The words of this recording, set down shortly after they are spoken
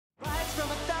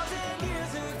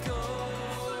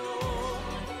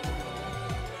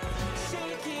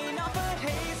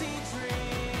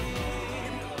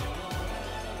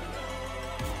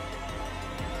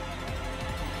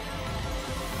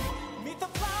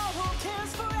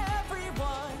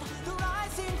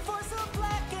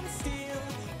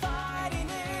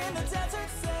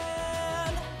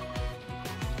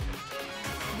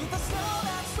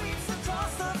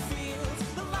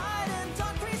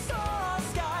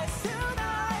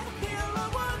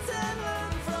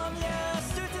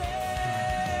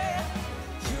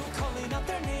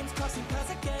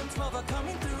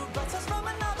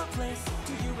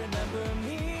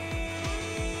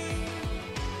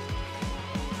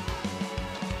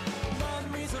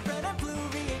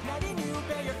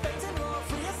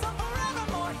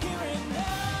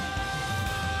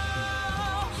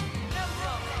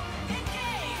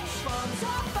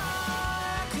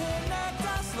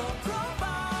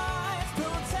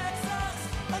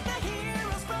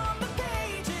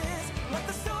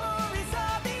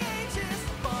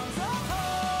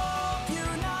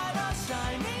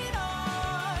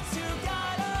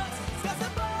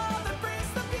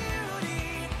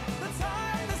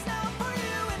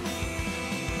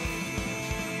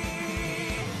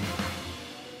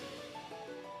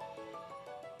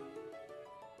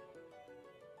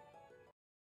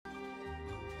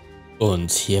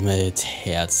Und hiermit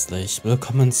herzlich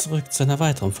willkommen zurück zu einer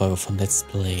weiteren Folge von Let's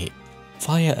Play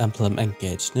Fire Emblem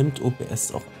Engage. Nimmt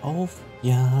OBS auch auf?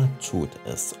 Ja, tut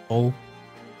es.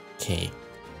 Okay.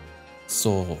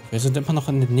 So, wir sind immer noch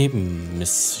in der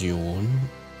Nebenmission.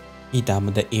 Die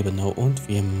Dame der Ebene und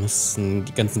wir müssen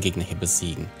die ganzen Gegner hier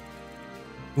besiegen.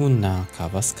 Nun,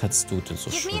 Naka, was kannst du denn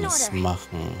so Schönes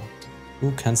machen?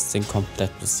 Du kannst den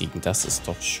komplett besiegen, das ist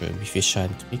doch schön. Wie viel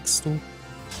Schaden kriegst du?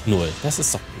 0, das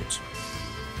ist doch gut.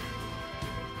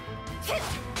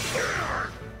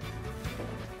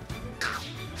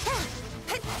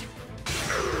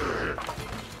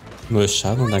 Nur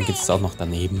Schaden und dann geht es auch noch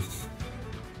daneben.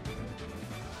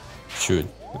 Schön,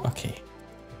 okay.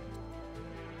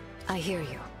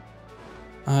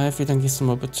 Alfie, dann gehst du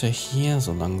mal bitte hier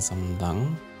so langsam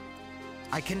lang.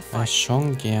 Weil ich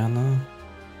schon gerne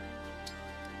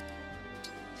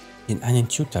den einen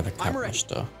Tutor weg haben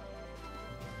möchte.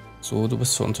 So, du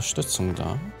bist für Unterstützung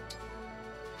da.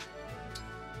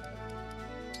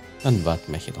 Dann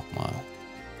warten wir hier doch mal.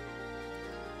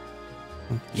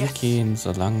 Und wir gehen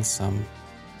so langsam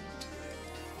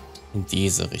in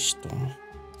diese Richtung.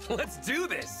 Let's do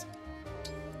this.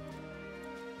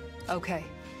 Okay.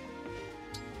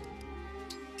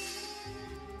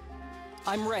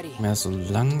 I'm ready. Mehr so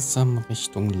langsam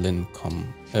Richtung Lin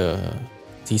kommen.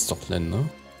 Die ist doch Lin, ne?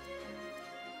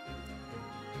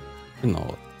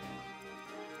 Genau.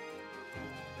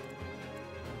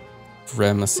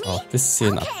 Ram ist auch ein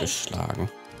bisschen abgeschlagen.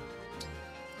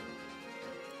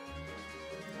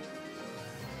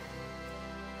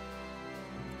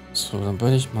 So, dann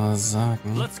würde ich mal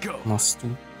sagen, machst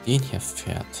du den hier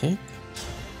fertig.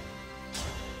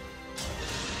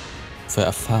 Für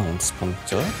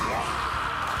Erfahrungspunkte.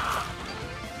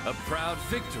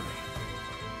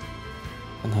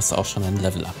 Dann hast du auch schon ein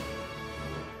Level up.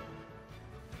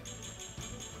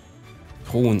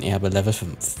 Thronerbe Level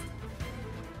 5.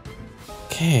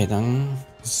 Okay, dann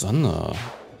Sonne.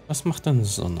 Was macht denn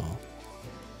Sonne?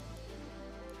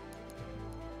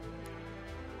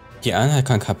 Die Einheit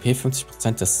kann KP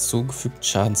 50% des zugefügten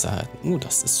Schadens erhalten.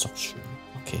 Das ist doch schön.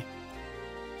 Okay.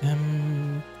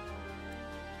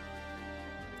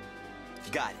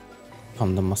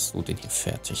 Komm, dann machst du den hier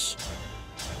fertig.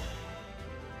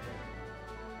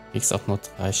 Kriegst auch nur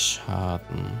 3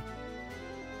 Schaden.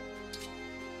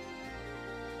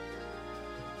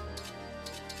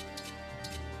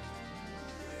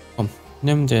 Komm,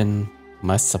 nimm den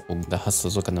Meisterbogen, da hast du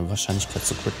sogar eine Wahrscheinlichkeit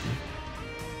zu critten.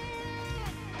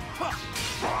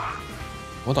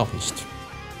 Oder auch nicht.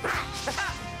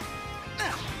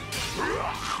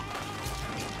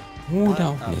 Oder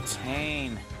auch nicht.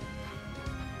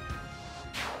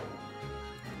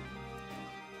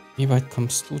 Wie weit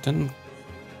kommst du denn?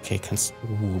 Okay,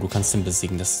 du kannst ihn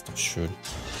besiegen, das ist doch schön.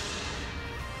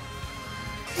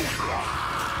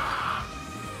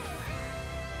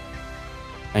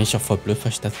 Eigentlich auch voll blöd,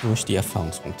 weil ich dadurch die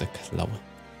Erfahrungspunkte klaue.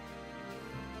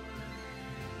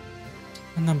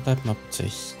 Und dann bleibt mal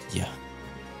bitte hier.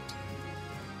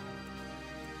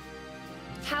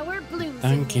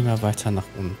 Dann gehen wir weiter nach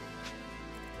unten.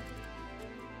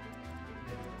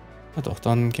 Na doch,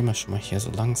 dann gehen wir schon mal hier so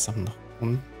langsam nach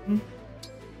unten.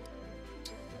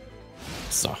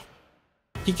 So.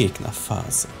 Die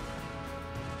Gegnerphase.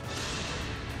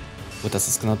 Gut, das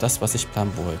ist genau das, was ich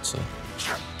planen wollte.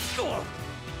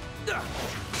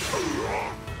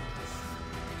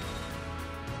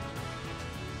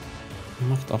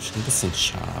 Macht auch schon ein bisschen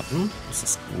Schaden. Das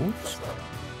ist gut.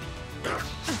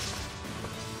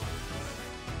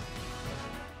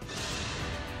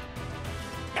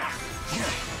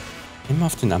 Immer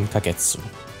auf den armen Kagetsu.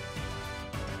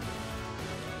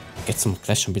 Kagetsu macht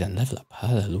gleich schon wieder ein Level up.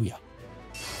 Halleluja.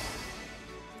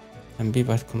 Wie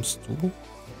weit kommst du?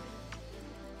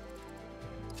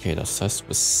 Okay, das heißt, du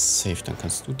bist safe. Dann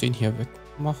kannst du den hier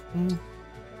wegmachen.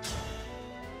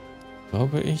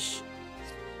 Glaube ich.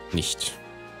 Nicht.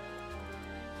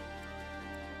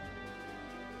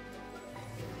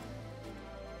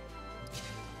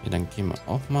 Ja, dann gehen wir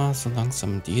auch mal so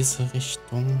langsam in diese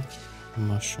Richtung.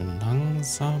 Immer schön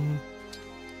langsam.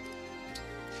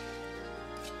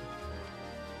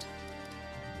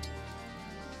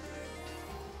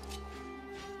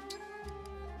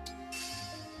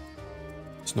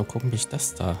 Ich nur gucken, wie ich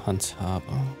das da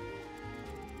handhabe.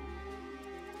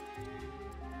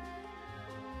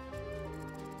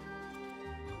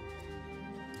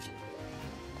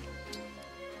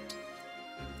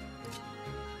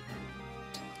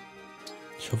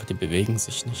 Ich hoffe, die bewegen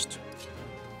sich nicht.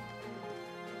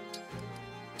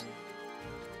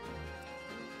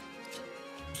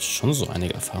 Schon so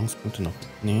einige Erfahrungspunkte noch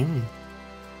nehmen.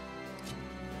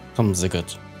 Komm,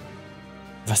 Sigurd.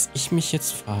 Was ich mich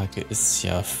jetzt frage, ist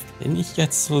ja, wenn ich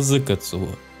jetzt so Sugetsu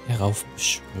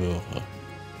heraufbeschwöre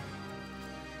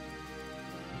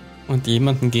und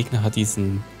jemanden Gegner hat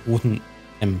diesen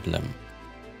Boden-Emblem.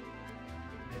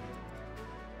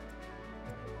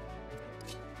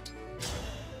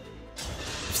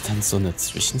 Ist dann so eine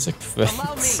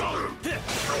Zwischensequenz?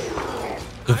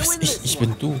 Du bist ich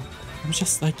bin du. I'm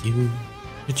just like you.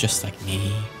 You're just like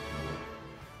me.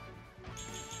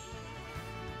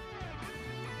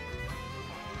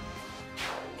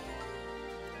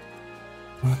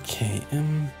 Okay,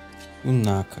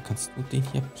 Unaka, kannst du den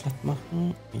hier platt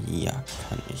machen? Ja,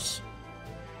 kann ich.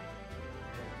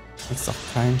 Ist auch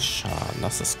kein Schaden,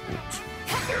 das ist gut.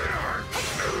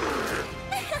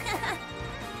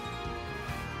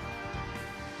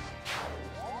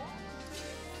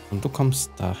 Und du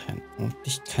kommst dahin. Und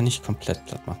dich kann ich komplett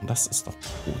platt machen, das ist doch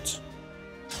gut.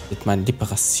 Mit meiner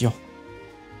Liberation.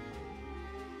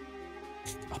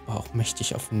 Aber auch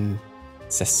mächtig auf den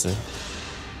Sessel,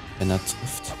 wenn er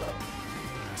trifft.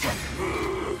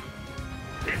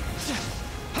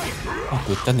 Oh,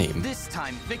 gut, daneben.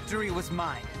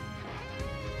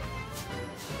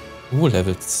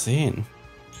 Level 10.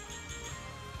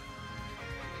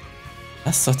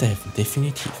 Das sollte helfen,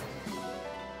 definitiv.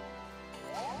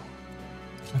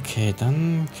 Okay,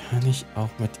 dann kann ich auch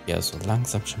mit ihr so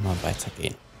langsam schon mal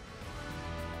weitergehen.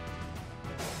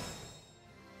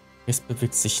 Jetzt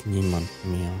bewegt sich niemand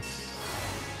mehr.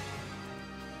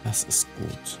 Das ist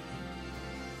gut.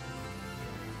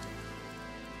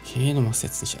 Okay, du machst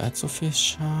jetzt nicht allzu viel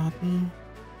Schaden.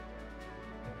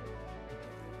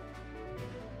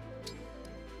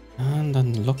 Ja, und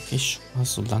dann locke ich schon mal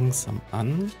so langsam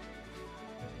an.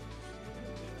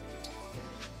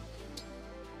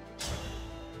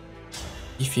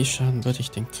 Wie viel Schaden würde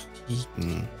ich denn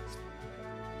kriegen?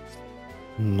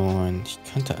 9. Ich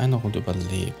könnte eine Runde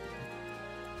überleben.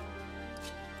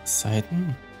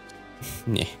 Seiten?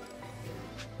 Nee.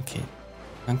 Okay.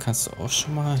 Dann kannst du auch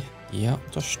schon mal hier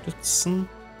unterstützen.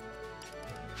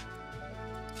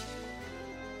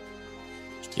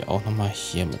 Ich gehe auch noch mal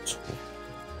hier mit hoch.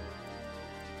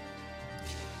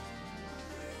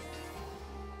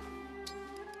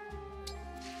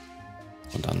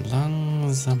 Und dann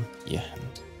langsam hier hin.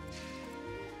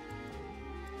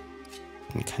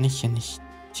 Dann kann ich hier nicht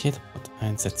Teleport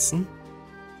einsetzen.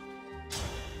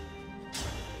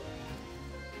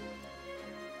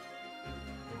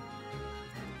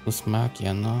 Plus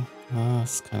Magier, ne? Ah,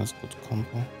 das ist keine so gute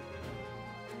Kombo.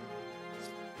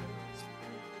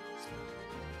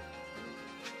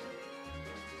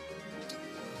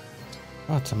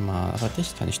 Warte mal, aber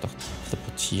dich kann ich doch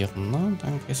teleportieren, ne?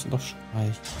 Dann gehst du doch schon mal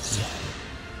hier.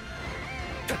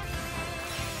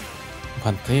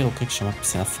 Brandrero kriegt schon mal ein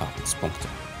bisschen Erfahrungspunkte.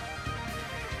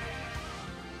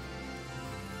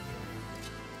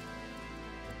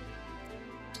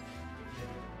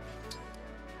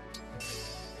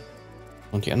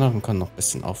 Und die anderen können noch ein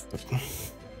bisschen aufrücken.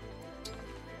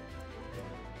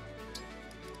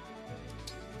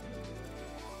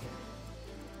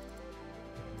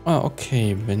 Ah,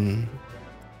 okay, wenn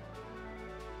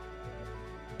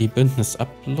die Bündnis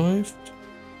abläuft,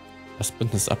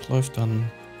 dann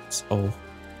ist auch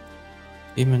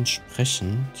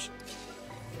dementsprechend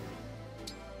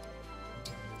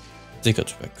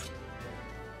Sigurd weg.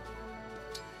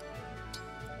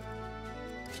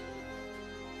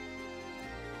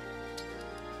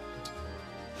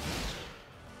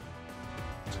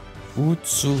 Gut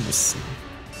zu wissen.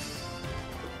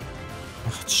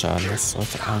 Macht Schaden, das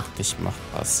sollte eigentlich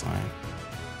machbar sein.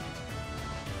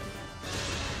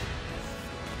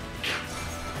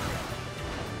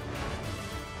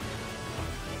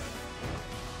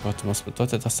 Warte, was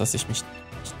bedeutet das, dass ich kann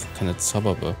keine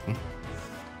Zauber wirken?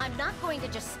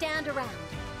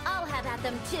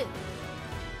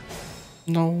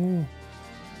 No.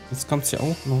 Jetzt kommt's ja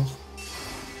auch noch.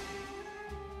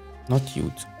 Not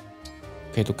good.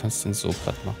 Okay, du kannst den so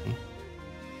platt machen.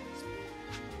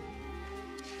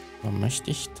 Aber möchte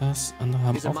ich das? Andere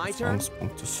haben auch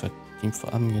Erfahrungspunkte verdient.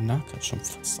 Vor allem Genaka schon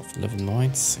fast auf Level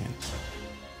 19.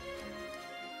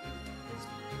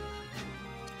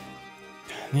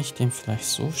 Kann ich den vielleicht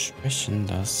so schwächen,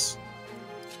 dass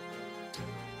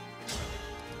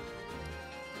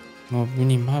nur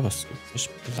minimal was übrig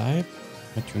bleibt?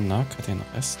 Mit Junaka den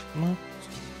Rest macht?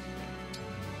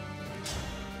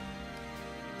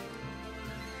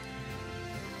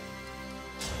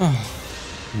 Ah,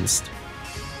 Mist.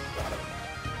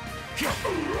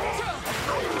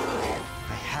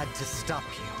 I had to stop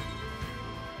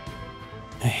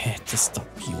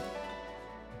you.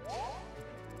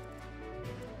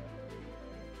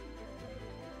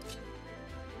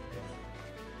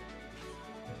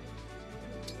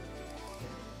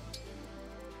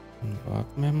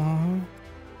 Warten wir mal.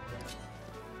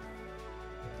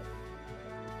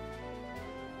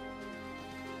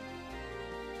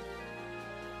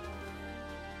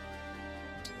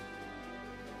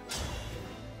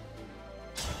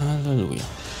 Halleluja.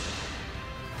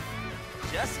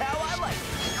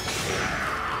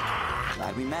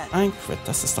 Ein Crit,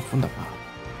 das ist doch wunderbar.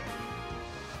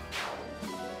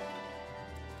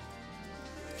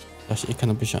 Da ich eh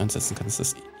keine Bücher einsetzen kann, ist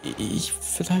das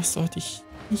vielleicht sollte ich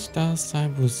nicht da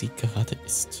sein, wo sie gerade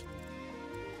ist.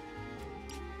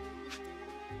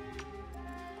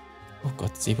 Oh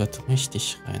Gott, sie wird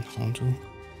mächtig reinhauen, du.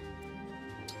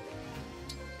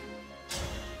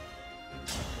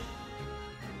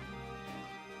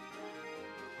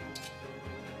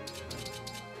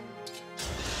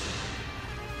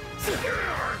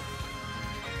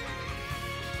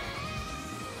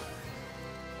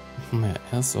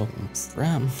 Mehr so ein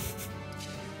Ram.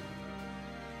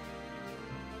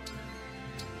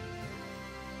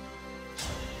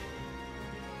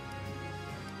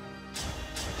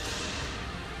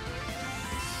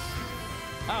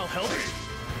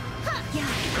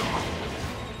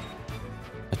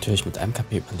 Natürlich mit einem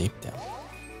KP überlebt er.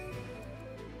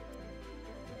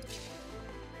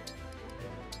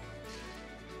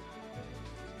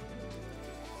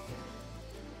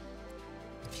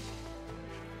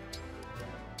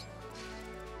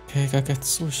 Okay,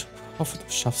 Gagetsu, ich hoffe,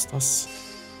 du schaffst das.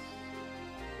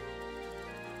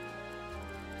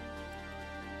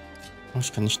 Oh,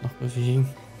 ich kann nicht noch bewegen.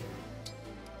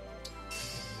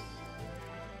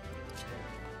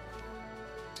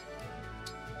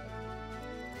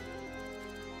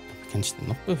 Wie kann ich denn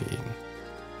noch bewegen?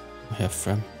 Oh, Herr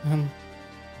Fremden.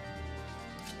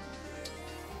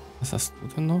 Was hast du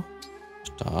denn noch?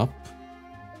 Stab.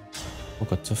 Oh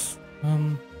Gott,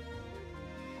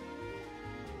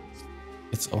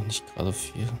 jetzt auch nicht gerade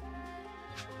viel.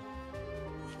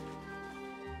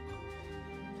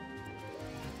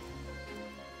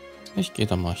 Ich gehe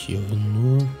da mal hier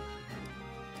nur.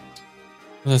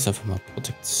 Das ist einfach mal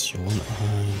Protektion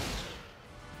ein.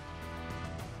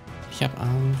 Ich habe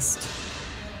Angst.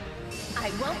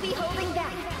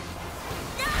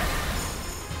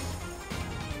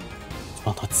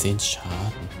 210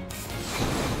 Schaden.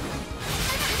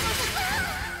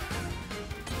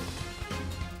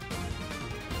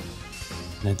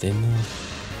 Na denn.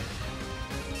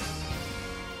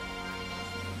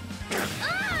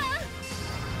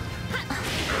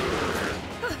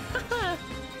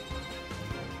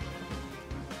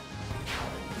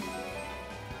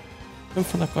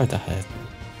 Von der Gold erhalten.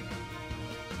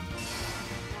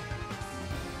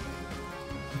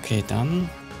 Okay, dann.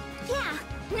 Yeah,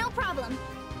 no problem.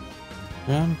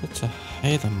 Ja, bitte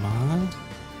heile mal.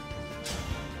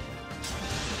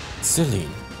 Celine.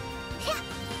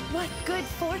 What good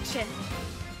fortune.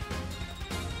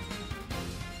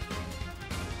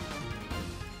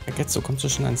 Jetzt kommst du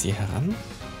schon an sie heran?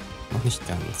 Noch nicht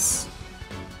ganz.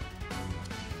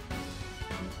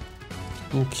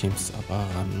 Du kämst aber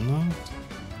ran, ne?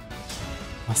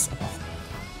 Machst aber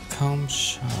auch kaum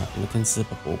Schaden. Mit den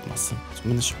Silberbogen machst du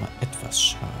zumindest schon mal etwas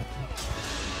Schaden.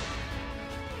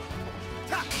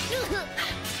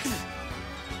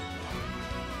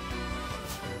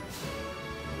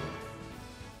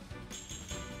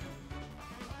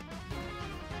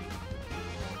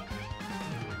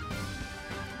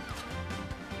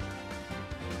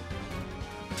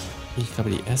 Ich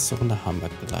glaube, die erste Runde haben wir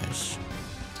gleich.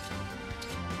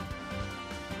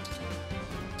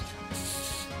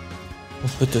 Oh,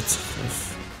 bitte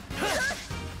triff.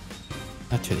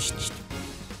 Natürlich nicht.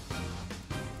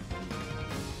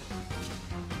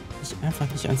 Ich einfach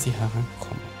nicht an sie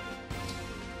herankomme.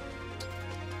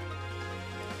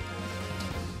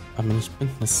 Aber wenn ich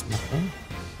Bündnis mache,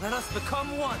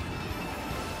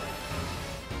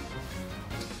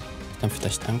 dann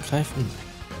vielleicht angreifen?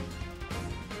 Nein.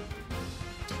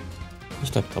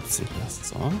 Ich glaube trotzdem erst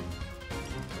so.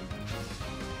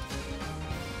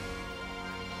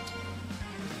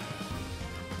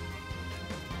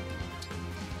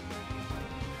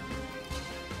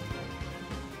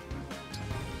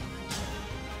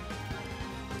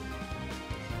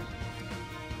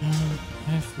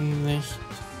 Helfen nicht.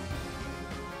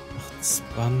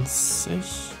 20.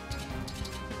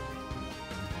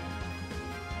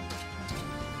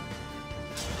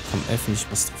 Komm, 11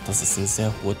 nicht was drauf. Das ist eine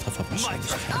sehr hohe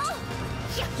Trefferwahrscheinlichkeit.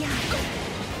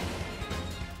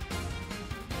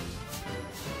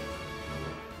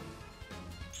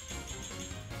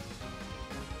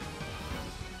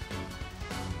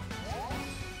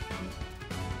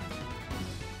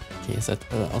 Okay, ihr seid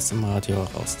aus dem Radio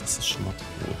raus. Das ist schon mal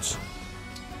gut.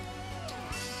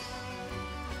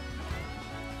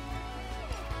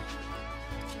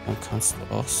 Dann kannst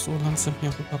du auch so langsam hier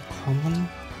rüberkommen.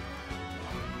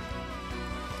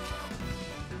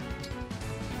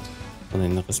 Von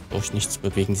den Riss brauche ich nichts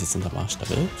bewegen, sie sind am Arsch der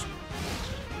Welt.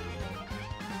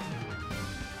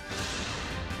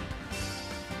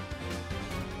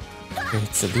 Okay,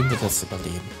 Celine wird das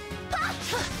überleben.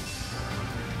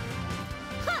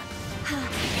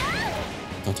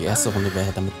 Und die erste Runde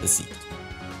wäre damit besiegt.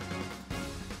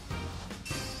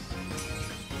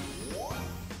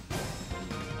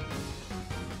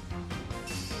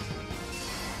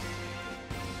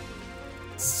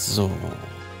 So.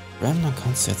 Ram, dann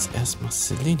kannst du jetzt erstmal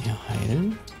Celine hier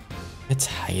heilen. Mit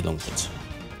Heilung bitte.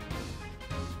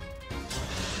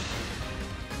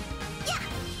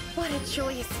 What a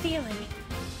joyous feeling.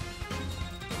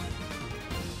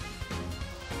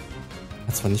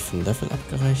 Hat zwar nicht von Level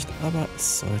abgereicht, aber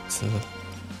es sollte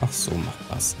auch so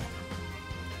machbar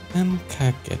sein.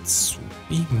 Kagetsu,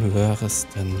 wie wäre es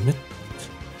denn mit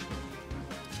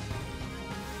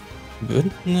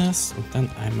Bündnis und dann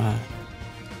einmal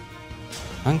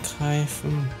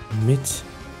angreifen mit.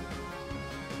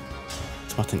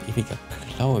 Das macht ein ewiger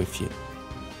Klaue viel.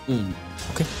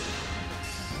 Okay.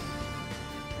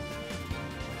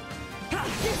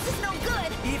 This is no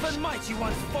good. Even mighty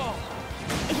ones fall.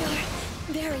 You're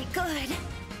very good.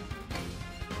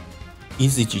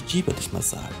 Easy GG würde ich mal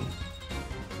sagen.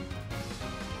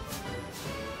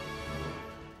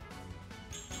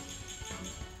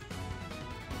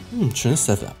 Schönes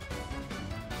Level up.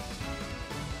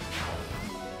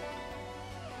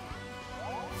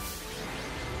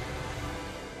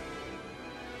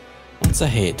 Unser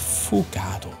Held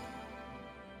Fugado.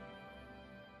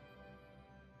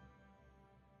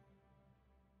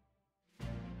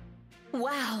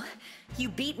 Wow, you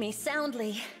beat me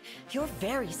soundly. You're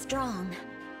very strong.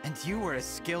 And you were as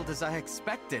skilled as I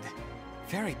expected.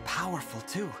 Very powerful,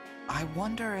 too. I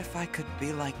wonder if I could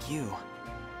be like you.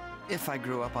 If I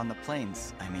grew up on the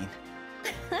plains, I mean.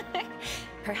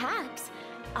 Perhaps.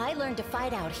 I learned to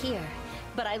fight out here,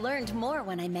 but I learned more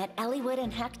when I met Eliwood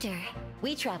and Hector.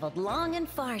 We traveled long and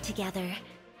far together.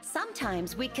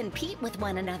 Sometimes we compete with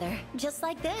one another, just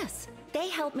like this. They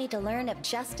helped me to learn of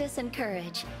justice and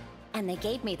courage, and they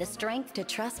gave me the strength to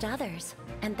trust others.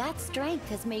 And that strength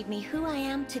has made me who I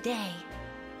am today.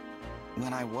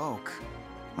 When I woke,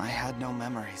 I had no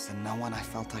memories and no one I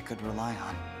felt I could rely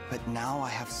on. But now I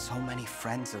have so many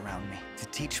friends around me to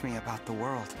teach me about the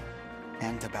world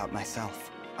and about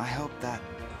myself. I hope that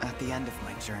at the end of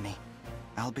my journey,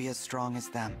 I'll be as strong as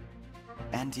them.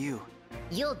 And you.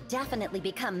 You'll definitely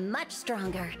become much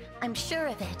stronger. I'm sure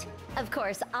of it. Of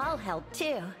course, I'll help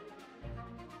too.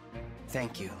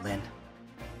 Thank you, Lynn.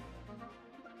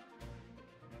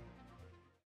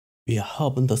 Wir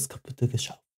haben das Kapitel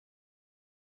geschafft.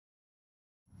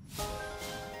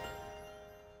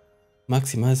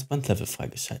 Maximales Bandlevel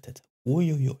freigeschaltet.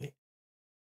 Uiuiui.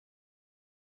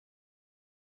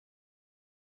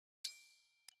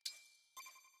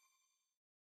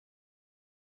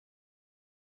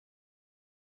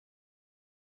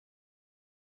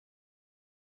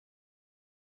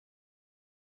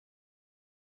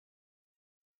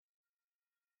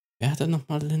 Wer hatte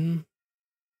nochmal Lynn?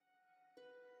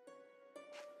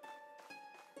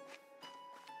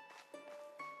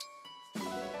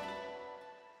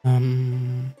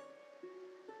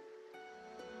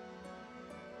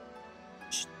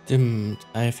 Stimmt,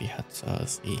 Ivy hat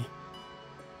sie.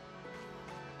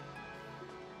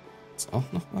 Ist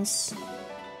auch noch was?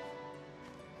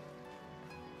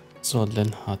 So,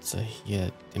 Lynn hatte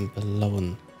hier den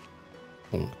blauen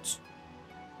Punkt.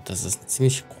 Das ist eine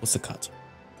ziemlich große Karte.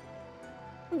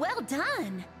 Well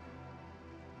done.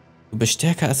 Du bist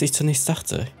stärker, als ich zunächst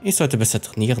dachte. Ich sollte besser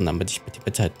trainieren, damit ich mit dir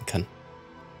mithalten kann.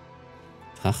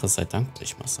 Drache sei Dank, würde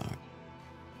ich mal sagen.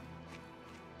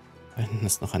 Da hinten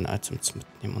ist noch ein Item zu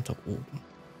mitnehmen und da oben.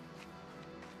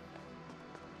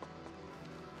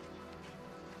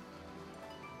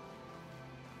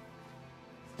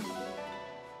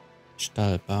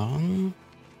 Stahlbahn.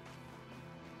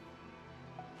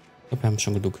 Ich glaube, wir haben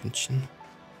schon genug Hündchen.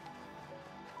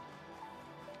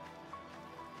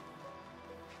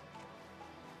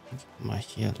 Mal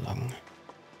hier lang.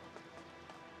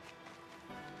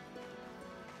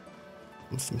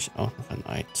 Muss nämlich auch noch ein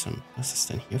Item. Was ist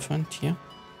denn hier für ein Tier?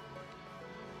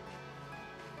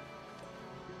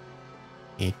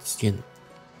 Häschen.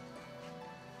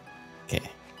 Okay.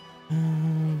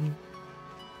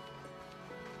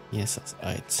 Hier ist das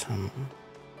Item.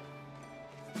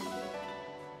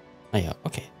 Naja,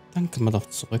 okay. Dann können wir doch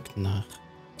zurück nach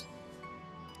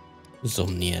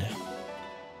Sombron.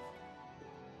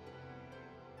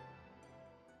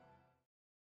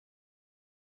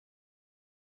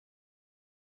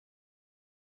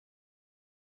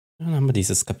 Dann haben wir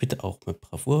dieses Kapitel auch mit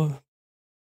Bravour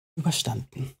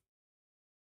überstanden.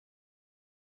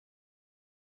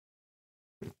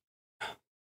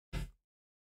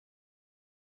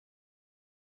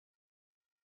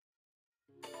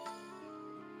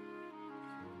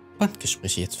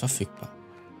 Bandgespräche jetzt verfügbar.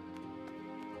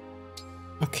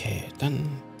 Okay,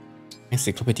 dann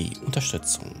Enzyklopädie,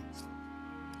 Unterstützung.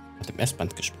 Mit dem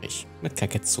Erstbandgespräch mit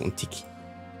Kaketsu und Tiki.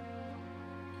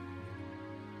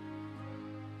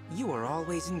 You are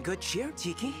always in good cheer,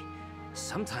 Tiki.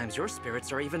 Sometimes your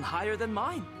spirits are even higher than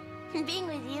mine. Being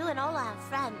with you and all our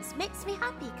friends makes me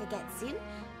happy, Kagetsu.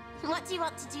 What do you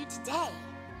want to do today?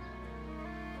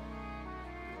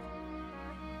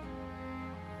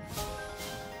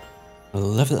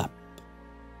 Level up.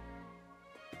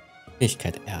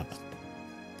 Fähigkeit Erbe.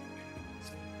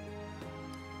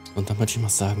 Und dann würde ich mal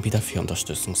sagen, wieder 4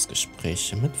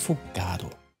 Unterstützungsgespräche mit Fugado.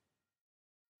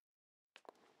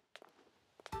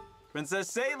 Princess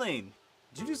Saline,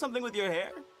 did you do something with your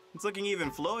hair? It's looking even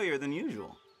flowier than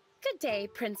usual. Good day,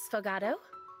 Prince Fogado.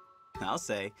 I'll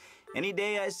say, any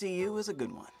day I see you is a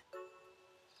good one.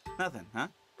 Nothing, huh?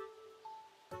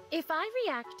 If I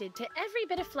reacted to every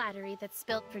bit of flattery that's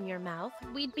spilt from your mouth,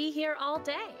 we'd be here all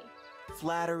day.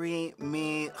 Flattery,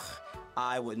 me,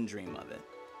 I wouldn't dream of it.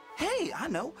 Hey, I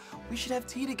know, we should have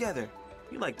tea together.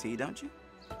 You like tea, don't you?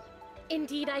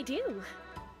 Indeed I do.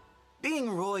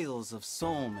 Being royals of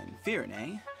Somm and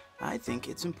Firenze, I think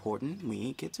it's important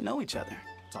we get to know each other.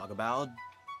 Talk about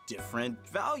different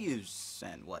values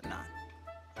and whatnot.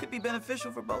 Could be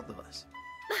beneficial for both of us.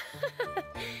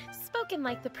 Spoken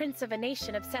like the prince of a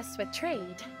nation obsessed with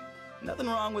trade. Nothing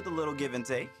wrong with a little give and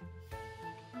take.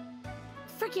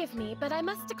 Forgive me, but I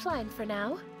must decline for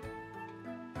now.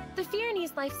 The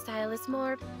Firenze lifestyle is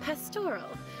more pastoral.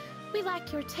 We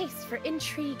lack your taste for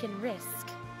intrigue and risk.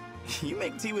 You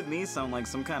make tea with me sound like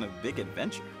some kind of big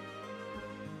adventure.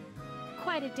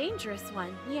 Quite a dangerous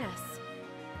one, yes.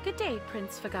 Good day,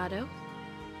 Prince Fogado.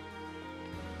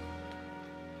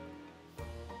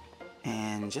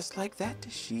 And just like that,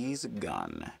 she's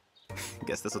gone.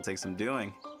 Guess this will take some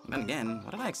doing. Then again,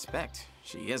 what did I expect?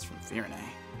 She is from Firenze.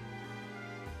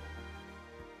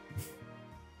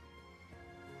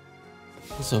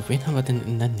 So, wen haben wir denn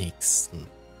in der nächsten?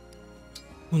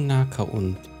 Unaka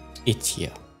und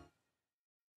Etia.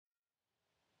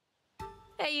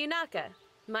 Hey, Unaka,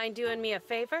 mind doing me a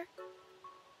favor?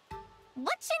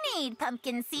 What you need,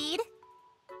 Pumpkin Seed?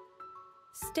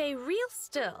 Stay real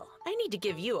still. I need to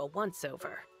give you a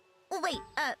once-over. Wait,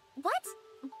 what?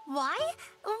 Why?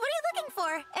 What are you looking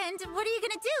for? And what are you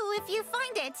gonna do if you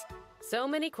find it? So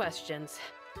many questions.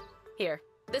 Here,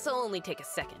 this'll only take a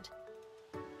second.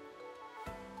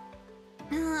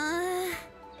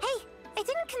 Hey, I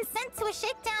didn't consent to a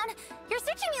shakedown. You're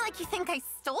searching me like you think I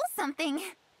stole something.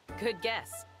 Good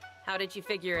guess. How did you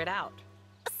figure it out?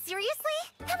 Seriously?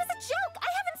 That was a joke! I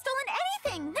haven't stolen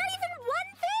anything! Not even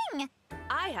one thing!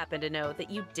 I happen to know that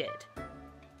you did.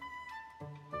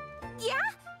 Yeah?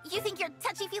 You think your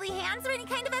touchy-feely hands are any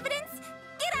kind of evidence?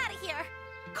 Get out of here!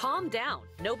 Calm down.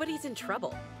 Nobody's in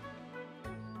trouble.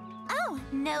 Oh,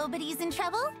 nobody's in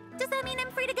trouble? Does that mean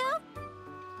I'm free to go?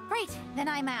 Great, then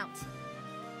I'm out.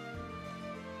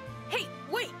 Hey,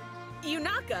 wait!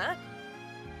 Unaka!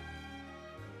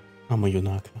 Arme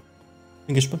Unaka.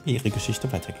 Bin gespannt, wie ihre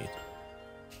Geschichte weitergeht.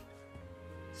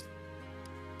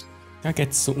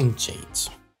 Kagetsu und Jade.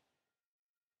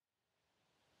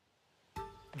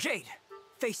 Jade,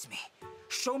 face me.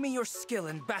 Show me your skill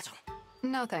in battle.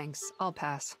 No thanks, I'll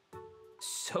pass.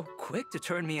 So quick to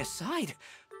turn me aside.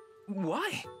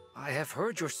 Why? I have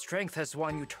heard your strength has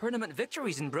won you tournament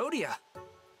victories in Brodia.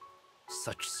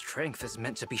 Such strength is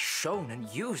meant to be shown and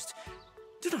used.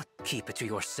 Do not keep it to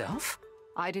yourself.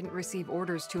 I didn't receive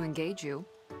orders to engage you.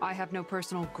 I have no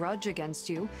personal grudge against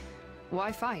you. Why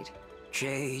fight?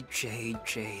 Jade, Jade,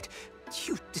 Jade.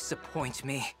 You disappoint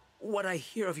me. What I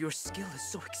hear of your skill is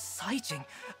so exciting.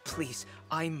 Please,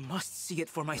 I must see it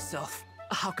for myself.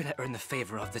 How can I earn the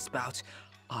favor of this bout?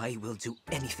 I will do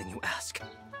anything you ask.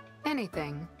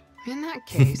 Anything. In that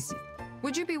case,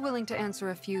 would you be willing to answer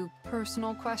a few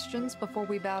personal questions before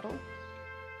we battle?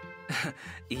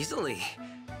 Easily.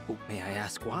 May I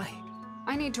ask why?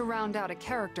 I need to round out a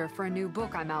character for a new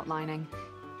book I'm outlining.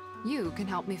 You can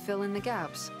help me fill in the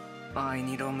gaps. I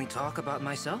need only talk about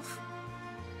myself?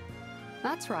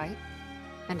 That's right.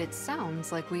 And it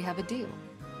sounds like we have a deal.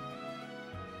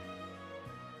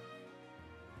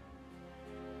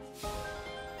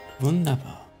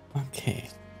 Wunderbar. Okay.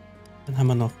 Dann haben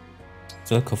wir noch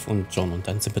Zirkov und John und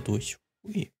dann sind wir durch.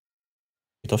 Ui.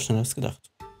 Geht doch schneller als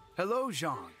gedacht. Hello,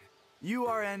 Jean. You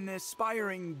are an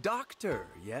aspiring doctor,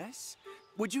 yes?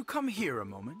 would you come here a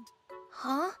moment?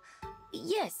 Huh?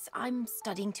 Yes, I'm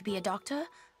studying to be a doctor.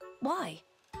 Why?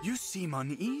 You seem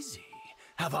uneasy.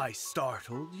 Have I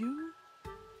startled you?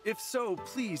 If so,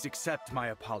 please accept my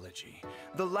apology.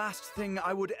 The last thing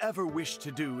I would ever wish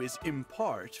to do is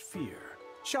impart fear.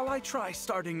 Shall I try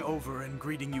starting over and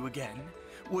greeting you again?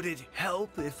 Would it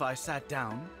help if I sat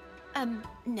down?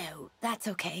 No, that's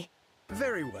okay.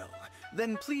 Very well.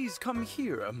 Then please come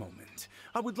here a moment.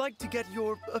 I would like to get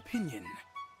your opinion.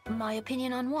 My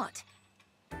opinion on what?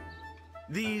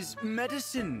 These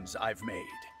medicines I've made.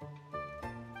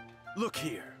 Look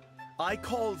here. I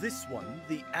call this one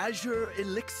the Azure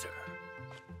Elixir.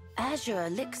 Azure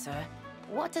Elixir?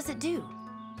 What does it do?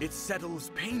 It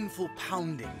settles painful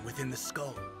pounding within the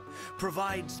skull,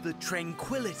 provides the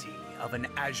tranquility of an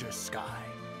azure sky.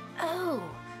 Oh,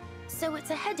 so it's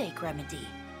a headache remedy.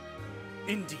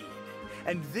 Indeed.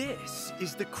 And this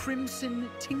is the Crimson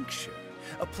Tincture.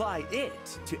 Apply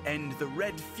it to end the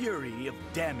red fury of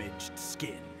damaged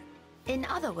skin. In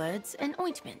other words, an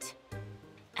ointment.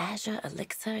 Azure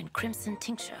Elixir and Crimson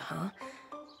Tincture, huh?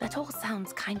 That all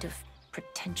sounds kind of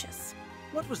pretentious.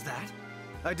 What was that?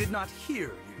 I did not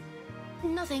hear you.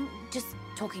 Nothing, just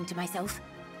talking to myself.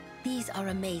 These are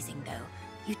amazing, though.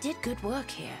 You did good work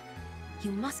here.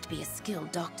 You must be a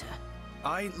skilled doctor.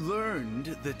 I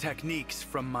learned the techniques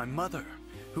from my mother,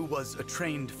 who was a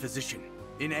trained physician.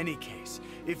 In any case,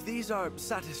 if these are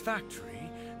satisfactory,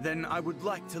 then I would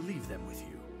like to leave them with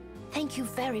you. Thank you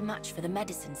very much for the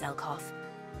medicine, Zelkov.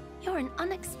 You're an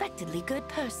unexpectedly good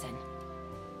person.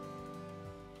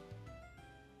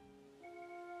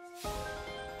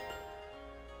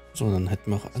 So, dann hätten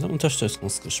wir auch alle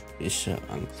Unterstützungsgespräche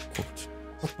angeguckt.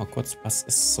 Guck mal kurz, was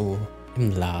es so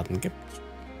im Laden gibt,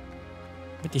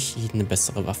 damit ich Ihnen eine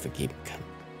bessere Waffe geben kann.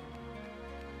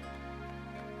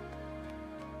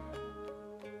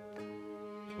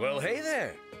 Well, hey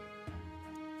there.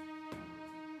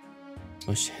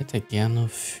 So, ich hätte gerne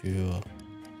für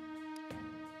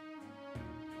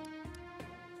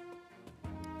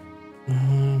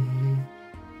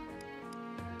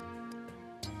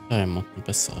Diamond eine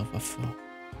bessere Waffe.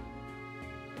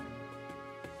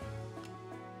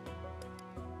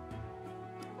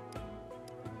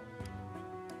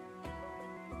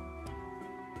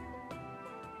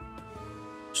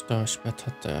 Stahlschwert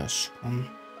hat er schon.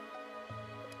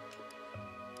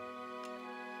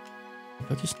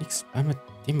 Wirklich nichts bei, mit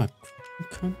dem man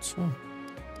gucken könnte.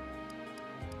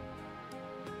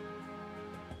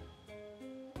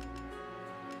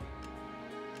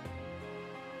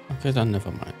 Okay, dann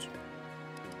nevermind.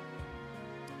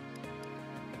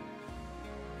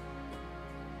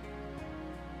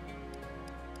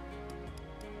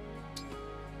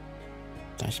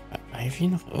 Da ich bei Ivy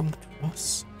noch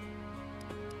irgendwas?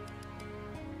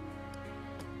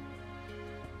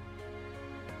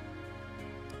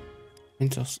 Ich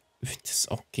finde das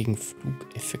auch gegen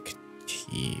Flug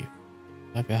effektiv.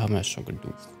 Ja, wir haben ja schon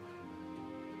genug.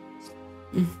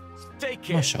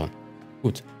 Mal schauen.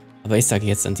 Gut. Aber ich sage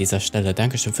jetzt an dieser Stelle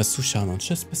Dankeschön fürs Zuschauen und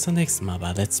tschüss bis zum nächsten Mal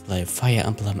bei Let's Play Fire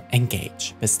Emblem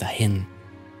Engage. Bis dahin,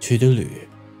 Tüdelü.